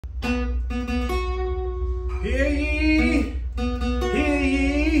Hear ye, hear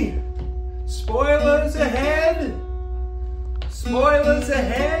ye, spoilers ahead, spoilers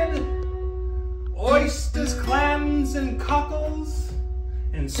ahead, oysters, clams, and cockles,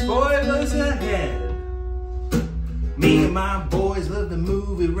 and spoilers ahead. Me and my boys love the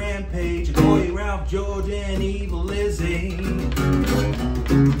movie Rampage, Boy Ralph, George, and Evil Lizzie.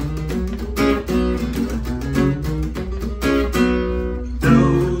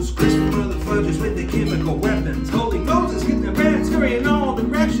 Those Christmas brother fudges with the chemical weapons, Holy Moses getting their bands scurrying in all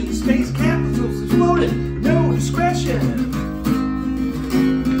directions, space capitals exploded with no discretion.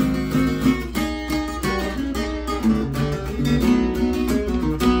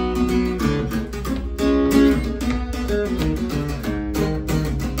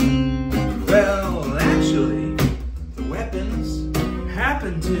 Well, actually, the weapons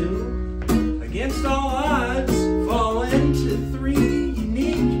happen to, against all odds, fall into three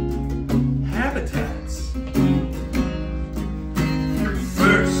unique habitats.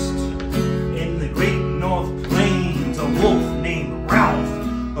 First, in the great North Plains, a wolf named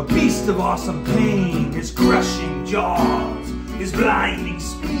Ralph, a beast of awesome pain, his crushing jaws, his blinding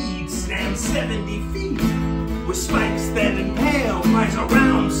speed stands 70 feet, with spikes that impale, flies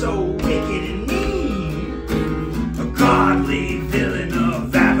around so wicked and mean, a godly villain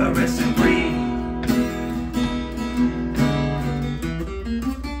of avarice and greed.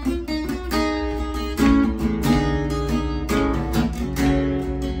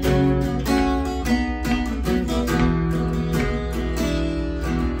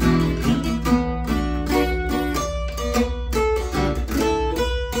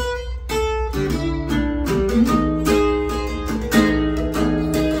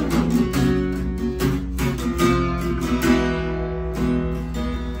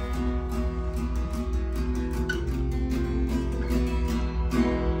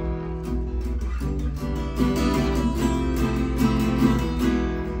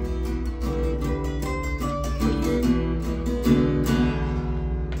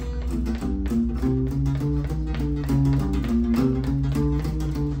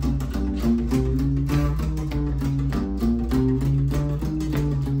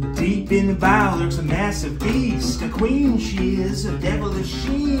 Deep in the bow lurks a massive beast, a queen she is, of devilish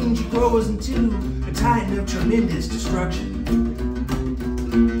sheen. She grows into a titan of tremendous destruction.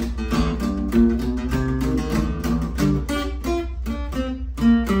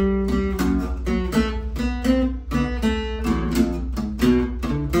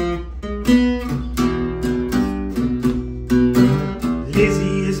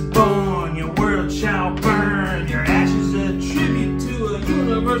 Lizzie is born, your world shall burn, your ashes a tribute to a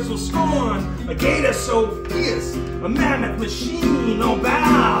universal scorn. A gator so fierce, a mammoth machine, oh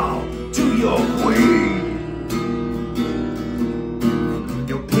bow to your queen.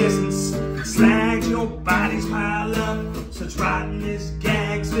 Your peasants, slags, your bodies pile up, such rottenness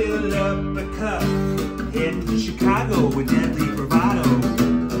gags fill up a cup. Heading to Chicago with deadly bravado.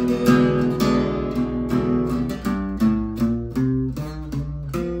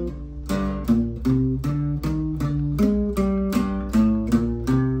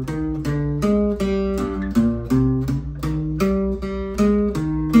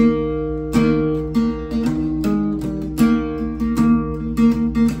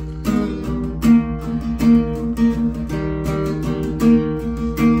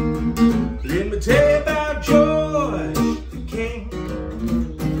 Tell you about George, the king,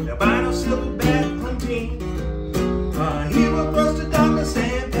 albino silverback hunting, a hero across the darkness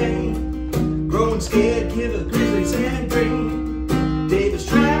and pain, growing scared, killer grizzlies and green. Davis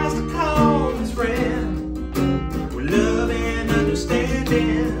tries to calm his friend with love and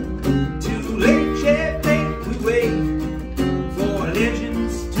understanding. Too late, yet late, we wait for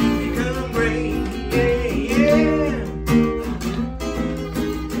legends to become great. Yeah, yeah.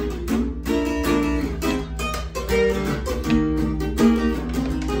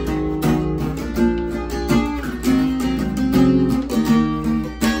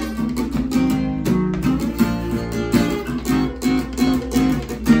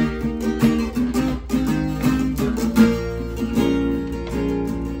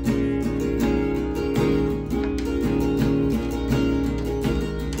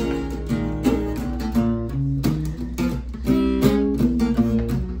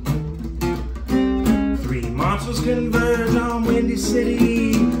 Monsters converge on Windy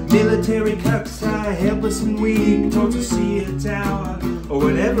City. Military cucks are helpless and weak, towards the sea tower, or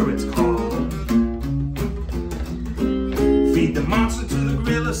whatever it's called. Feed the monster to the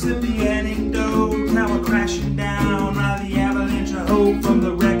gorilla, sip the anecdote, tower crashing down, ride the avalanche of hope. From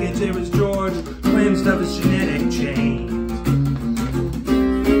the wreckage there is George, cleansed of his genetic chain.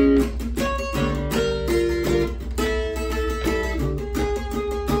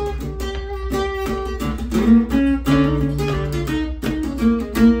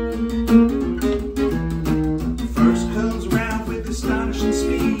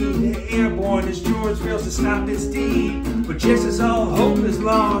 as George fails to stop his deed. But just as all hope is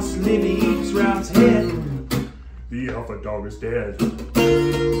lost, Livy eats Ralph's head. The alpha dog is dead.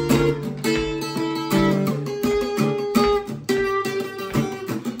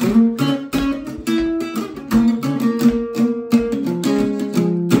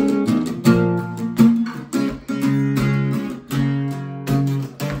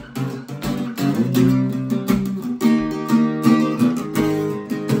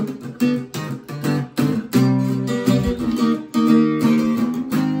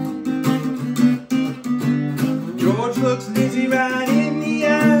 George looks Lizzie right in the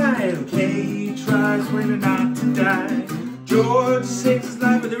eye. Okay, he tries whether not to die. George saves his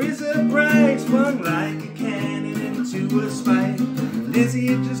life, but there is a price. Swung like a cannon into a spike.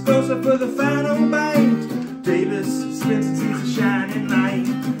 Lizzie just goes up for the final bite. Davis spins and sees a shining light.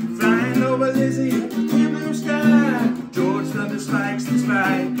 Flying over Lizzie in the blue sky. George thunder spikes the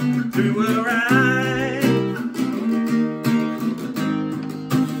spike through her eye.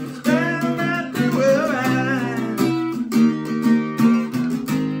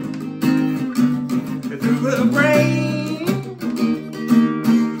 The brain,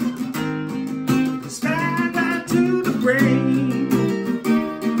 spine right to the brain.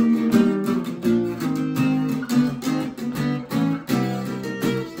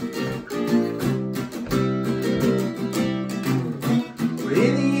 But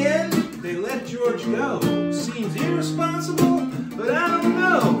in the end, they let George go. Seems irresponsible, but I don't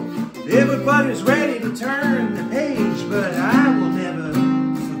know. Everybody's ready to turn the page, but I